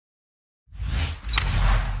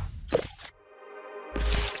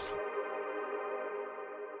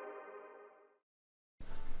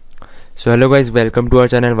So hello guys, welcome to our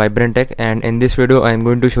channel Vibrant Tech, and in this video I am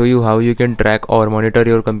going to show you how you can track or monitor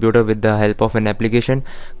your computer with the help of an application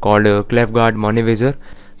called Clevguard MoniVisor.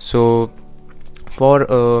 So for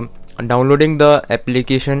downloading the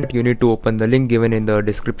application, you need to open the link given in the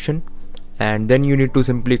description, and then you need to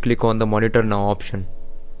simply click on the monitor now option.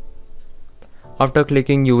 After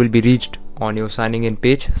clicking, you will be reached on your signing in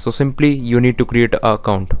page. So simply you need to create an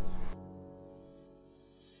account.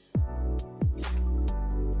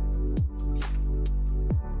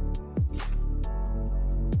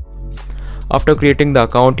 After creating the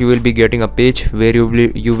account, you will be getting a page where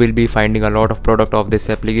you will be finding a lot of product of this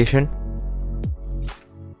application.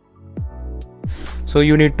 So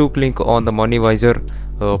you need to click on the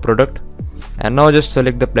MoniVisor product, and now just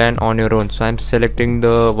select the plan on your own. So I'm selecting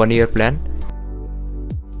the 1-year plan.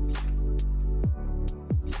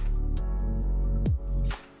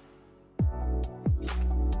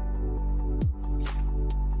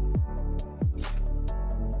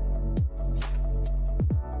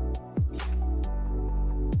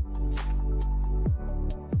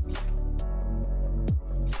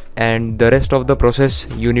 And the rest of the process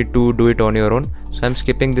you need to do it on your own, so I'm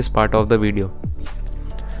skipping this part of the video.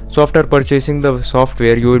 So after purchasing the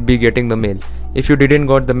software, you will be getting the mail. If you didn't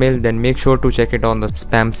got the mail, then make sure to check it on the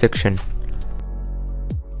spam section.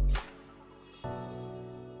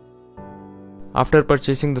 After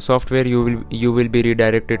purchasing the software, you will be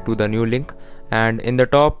redirected to the new link, and in the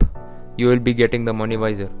top you will be getting the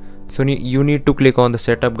MoniVisor. So you need to click on the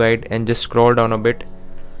setup guide and just scroll down a bit,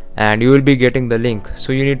 and you will be getting the link.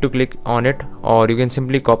 So you need to click on it, or you can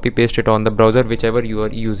simply copy paste it on the browser whichever you are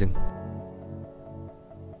using.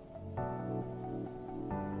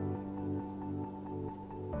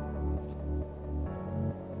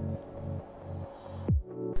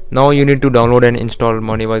 Now you need to download and install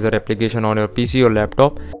MoniVisor application on your PC or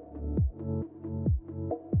laptop.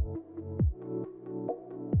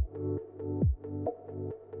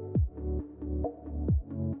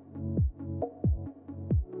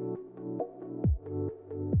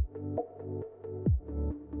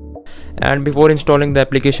 And before installing the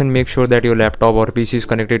application, make sure that your laptop or PC is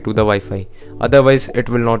connected to the Wi-Fi, otherwise it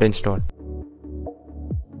will not install.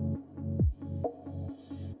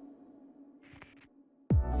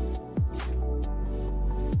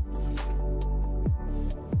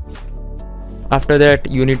 After that,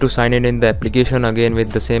 you need to sign in the application again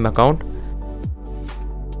with the same account.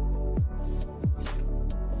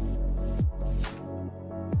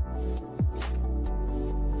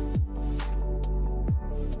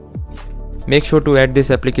 Make sure to add this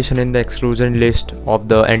application in the exclusion list of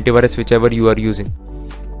the antivirus whichever you are using.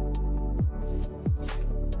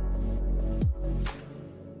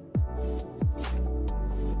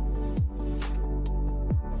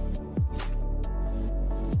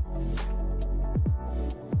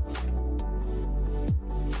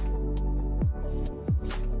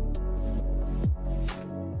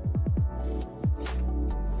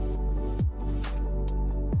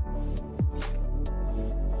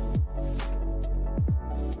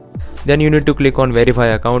 Then you need to click on verify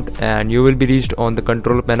account, and you will be reached on the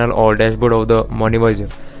control panel or dashboard of the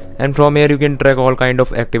MoniVisor. And from here you can track all kind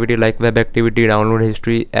of activity like web activity, download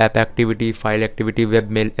history, app activity, file activity,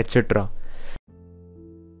 webmail, etc.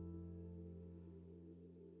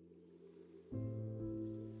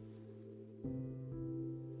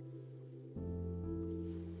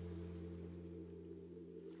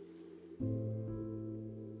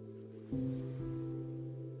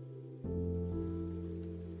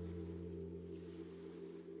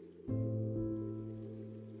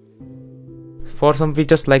 For some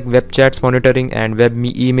features like web chats monitoring and web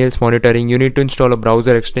emails monitoring, you need to install a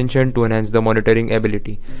browser extension to enhance the monitoring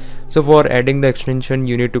ability. So for adding the extension,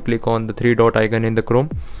 you need to click on the 3-dot icon in the Chrome,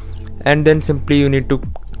 and then simply you need to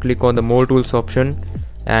click on the more tools option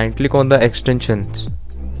and click on the extensions.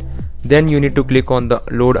 Then you need to click on the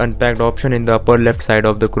load unpacked option in the upper left side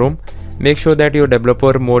of the Chrome. Make sure that your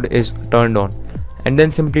developer mode is turned on, and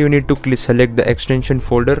then simply you need to select the extension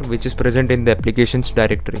folder which is present in the applications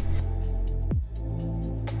directory.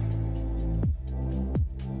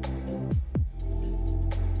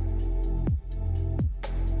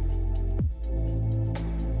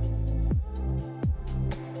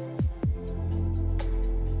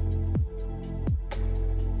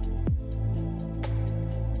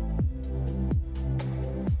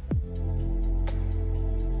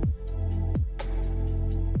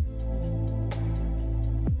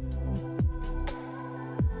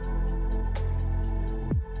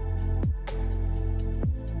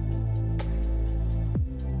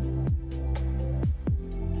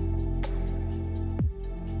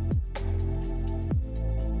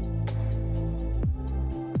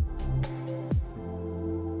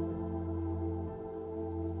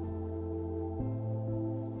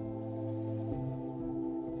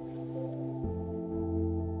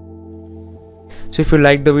 So if you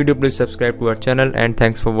like the video, please subscribe to our channel, and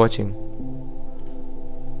thanks for watching.